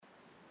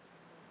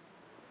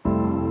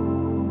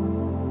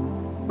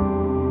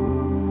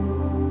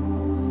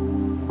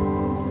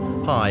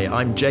Hi,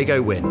 I'm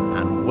Jago Wynn,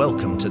 and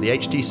welcome to the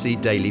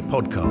HTC Daily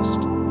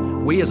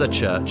Podcast. We as a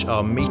church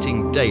are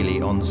meeting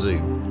daily on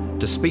Zoom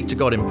to speak to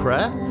God in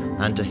prayer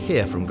and to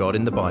hear from God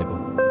in the Bible.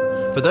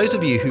 For those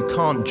of you who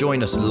can't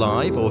join us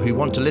live or who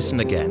want to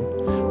listen again,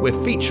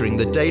 we're featuring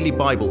the Daily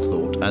Bible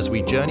Thought as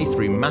we journey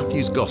through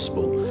Matthew's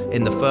Gospel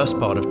in the first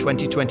part of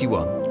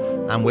 2021,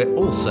 and we're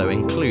also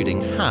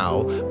including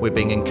how we're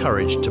being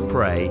encouraged to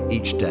pray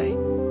each day.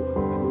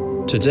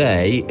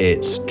 Today,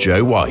 it's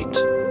Joe White.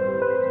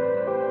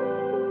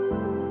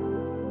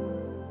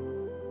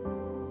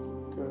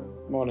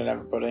 Good morning,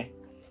 everybody.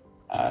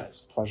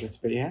 It's a pleasure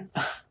to be here.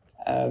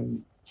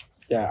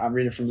 I'm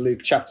reading from Luke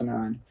chapter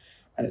 9,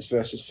 and it's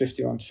verses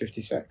 51 to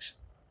 56.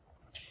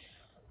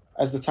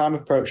 As the time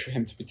approached for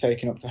him to be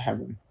taken up to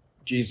heaven,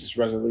 Jesus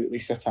resolutely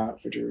set out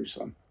for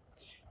Jerusalem,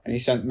 and he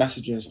sent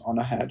messengers on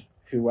ahead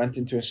who went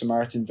into a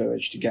Samaritan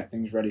village to get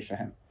things ready for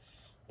him.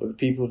 But the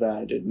people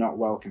there did not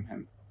welcome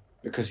him,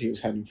 because he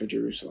was heading for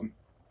Jerusalem.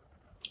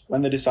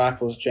 When the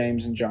disciples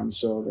James and John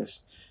saw this,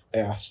 they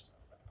asked,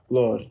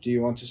 "Lord, do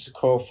you want us to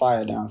call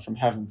fire down from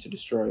heaven to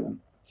destroy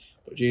them?"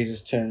 But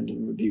Jesus turned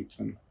and rebuked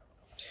them.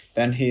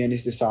 Then he and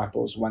his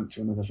disciples went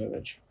to another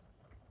village.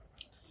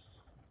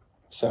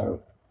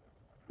 So,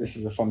 this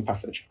is a fun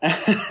passage.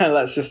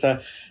 Let's just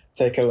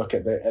take a look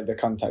at the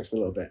context a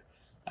little bit.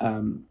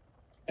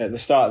 At the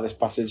start of this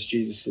passage,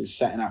 Jesus is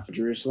setting out for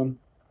Jerusalem,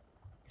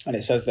 and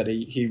it says that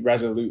he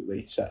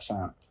resolutely sets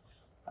out.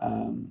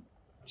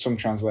 Some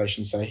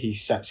translations say he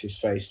sets his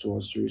face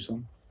towards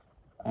Jerusalem.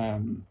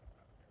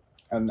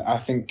 And I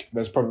think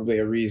there's probably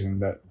a reason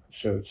that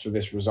for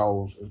this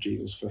resolve of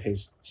Jesus, for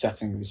his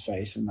setting of his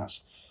face, and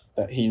that's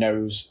that he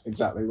knows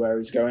exactly where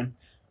he's going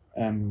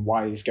and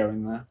why he's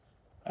going there.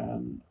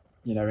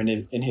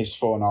 In his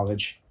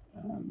foreknowledge,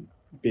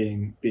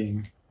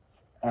 being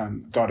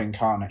God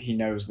incarnate, he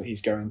knows that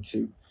he's going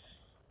to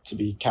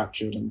be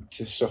captured and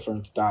to suffer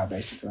and to die,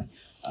 basically.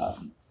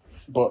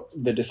 But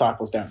the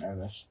disciples don't know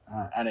this,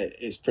 and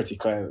it's pretty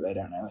clear that they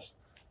don't know this.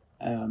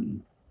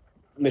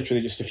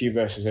 Literally just a few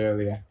verses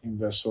earlier, in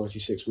verse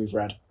 46, we've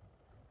read,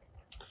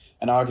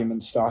 an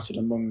argument started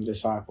among the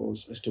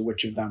disciples as to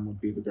which of them would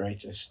be the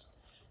greatest.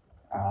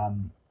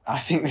 I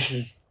think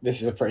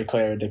this is a pretty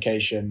clear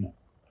indication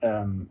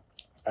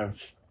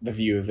of the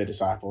view of the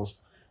disciples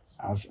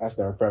as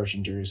they're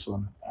approaching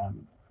Jerusalem.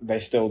 They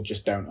still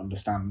just don't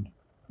understand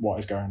what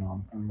is going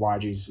on and why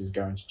Jesus is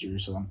going to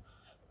Jerusalem.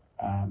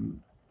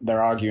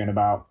 They're arguing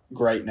about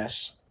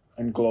greatness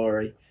and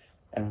glory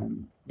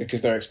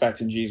because they're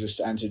expecting Jesus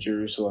to enter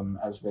Jerusalem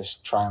as this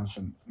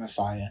triumphant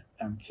Messiah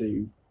and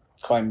to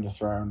claim the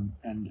throne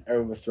and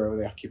overthrow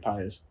the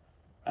occupiers.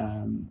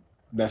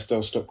 They're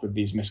still stuck with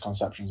these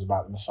misconceptions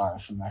about the Messiah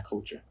from their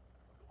culture.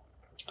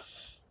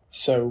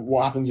 So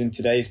what happens in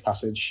today's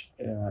passage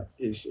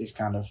is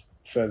kind of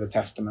further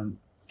testament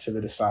to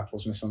the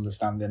disciples'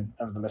 misunderstanding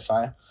of the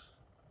Messiah.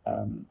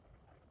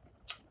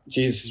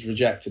 Jesus is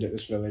rejected at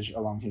this village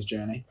along his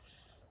journey,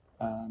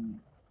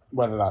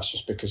 whether that's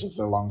just because of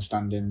the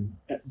long-standing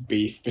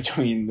beef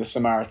between the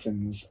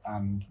Samaritans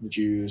and the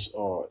Jews,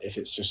 or if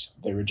it's just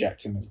they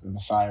reject him as the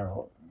Messiah,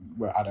 or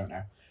well, I don't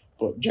know.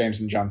 But James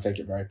and John take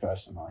it very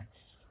personally.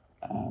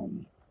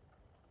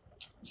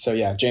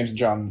 James and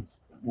John,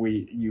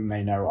 you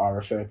may know, are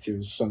referred to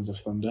as sons of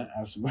thunder,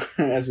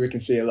 as we can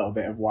see a little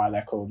bit of why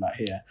they're called that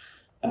here.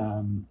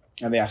 And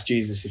they asked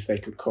Jesus if they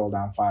could call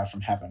down fire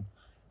from heaven,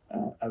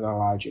 as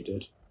Elijah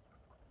did.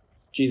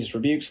 Jesus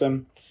rebukes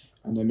them,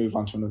 and they move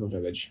on to another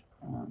village,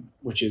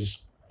 which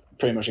is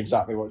pretty much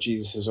exactly what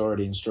Jesus has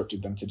already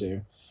instructed them to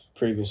do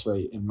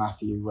previously in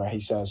Matthew, where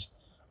he says,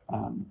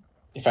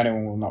 if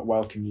anyone will not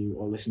welcome you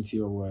or listen to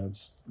your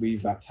words,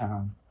 leave that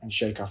town and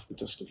shake off the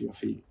dust of your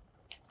feet.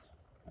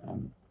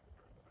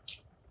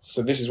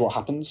 So this is what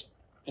happens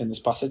in this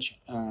passage,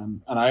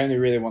 and I only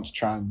really want to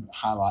try and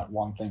highlight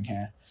one thing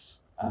here,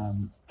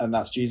 and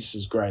that's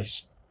Jesus'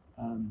 grace.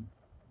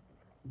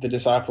 The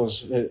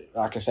disciples,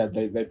 like I said,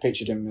 they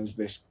pictured him as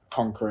this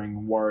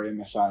conquering warrior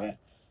Messiah,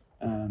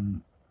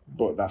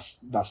 but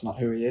that's not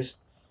who he is.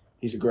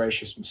 He's a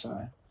gracious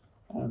Messiah.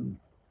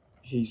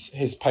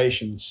 His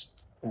patience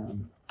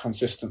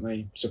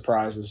consistently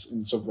surprises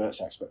and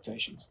subverts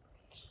expectations.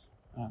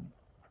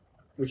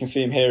 We can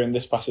see him here in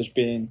this passage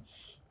being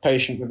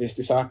patient with his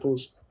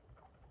disciples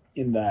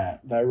in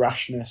their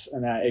rashness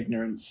and their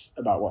ignorance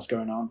about what's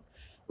going on.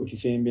 We can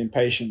see him being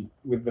patient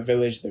with the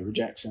village that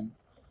rejects him.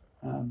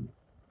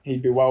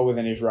 He'd be well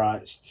within his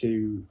rights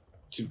to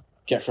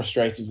get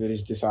frustrated with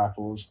his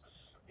disciples,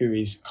 who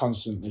he's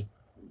constantly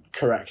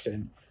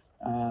correcting.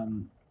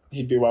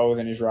 He'd be well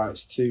within his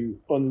rights to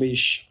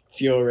unleash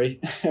fury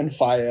and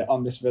fire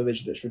on this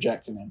village that's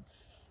rejecting him,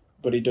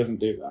 but he doesn't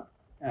do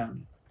that.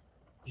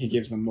 He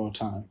gives them more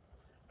time.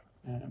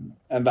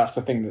 And that's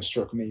the thing that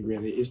struck me,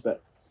 really, is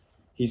that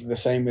he's the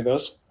same with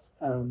us.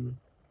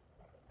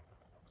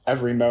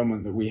 Every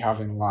moment that we have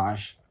in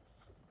life,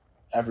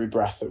 every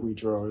breath that we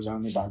draw is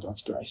only by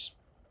God's grace.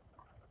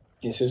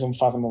 It's his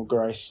unfathomable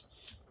grace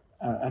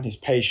and his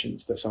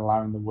patience that's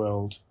allowing the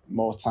world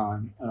more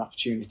time and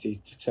opportunity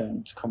to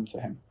turn to come to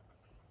him.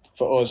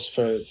 for us,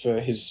 for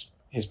his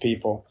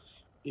people,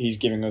 he's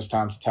giving us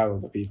time to tell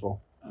other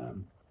people.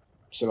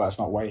 So let's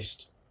not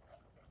waste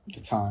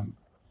the time.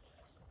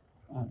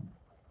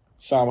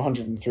 Psalm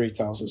 103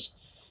 tells us,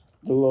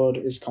 "The Lord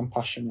is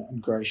compassionate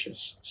and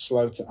gracious,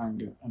 slow to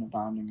anger and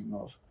abounding in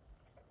love."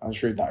 I'll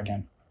just read that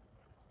again.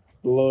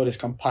 "The Lord is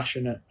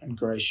compassionate and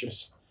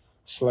gracious,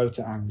 slow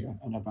to anger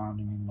and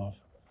abounding in love."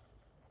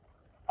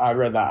 I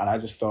read that and I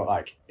just thought,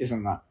 like,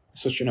 isn't that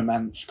such an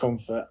immense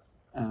comfort?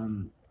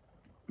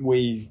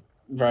 We,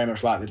 very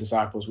much like the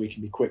disciples, we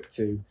can be quick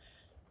to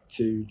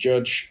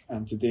judge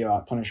and to deal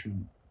out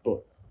punishment,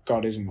 but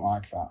God isn't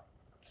like that.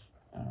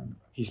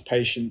 He's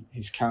patient,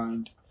 he's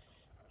kind,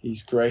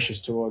 he's gracious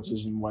towards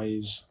us in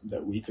ways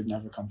that we could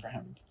never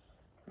comprehend.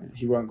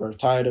 He won't grow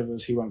tired of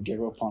us, he won't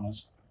give up on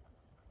us.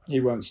 He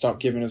won't stop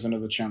giving us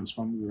another chance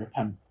when we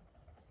repent.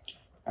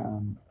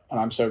 And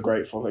I'm so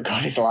grateful that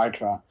God is like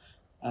that.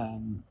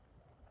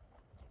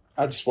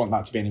 I just want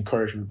that to be an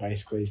encouragement,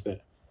 basically, is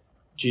that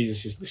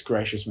Jesus is this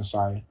gracious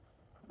Messiah.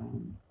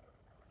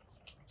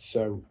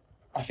 So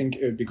I think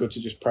it would be good to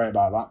just pray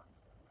about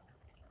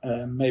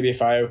that. Maybe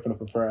if I open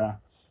up a prayer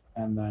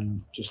and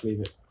then just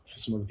leave it for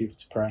some other people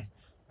to pray,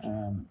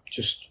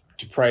 just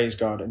to praise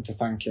God and to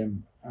thank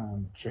him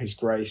for his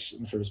grace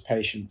and for his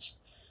patience.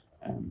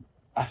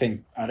 I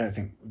don't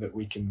think that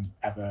we can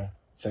ever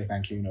say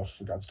thank you enough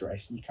for God's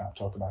grace. You can't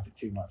talk about it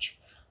too much.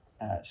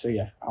 So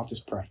yeah, I'll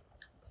just pray.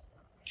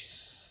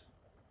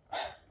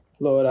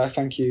 Lord, I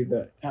thank you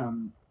that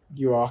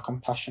you are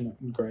compassionate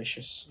and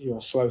gracious. You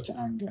are slow to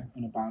anger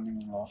and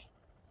abounding in love.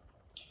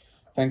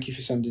 Thank you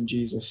for sending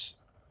Jesus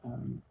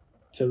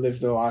to live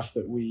the life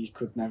that we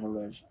could never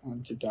live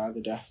and to die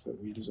the death that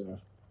we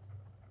deserve.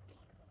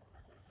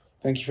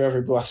 Thank you for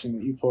every blessing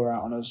that you pour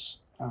out on us,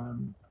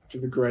 for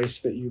the grace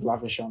that you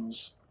lavish on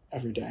us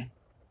every day.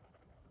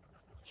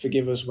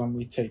 Forgive us when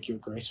we take your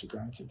grace for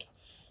granted,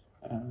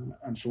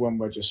 and for when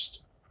we're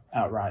just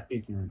outright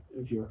ignorant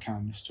of your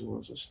kindness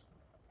towards us.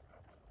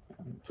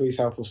 Please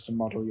help us to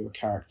model your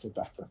character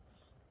better,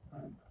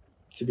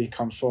 to be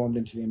conformed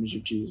into the image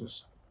of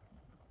Jesus,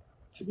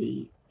 to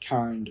be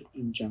kind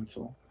and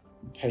gentle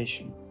and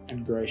patient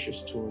and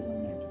gracious towards our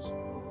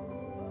neighbours.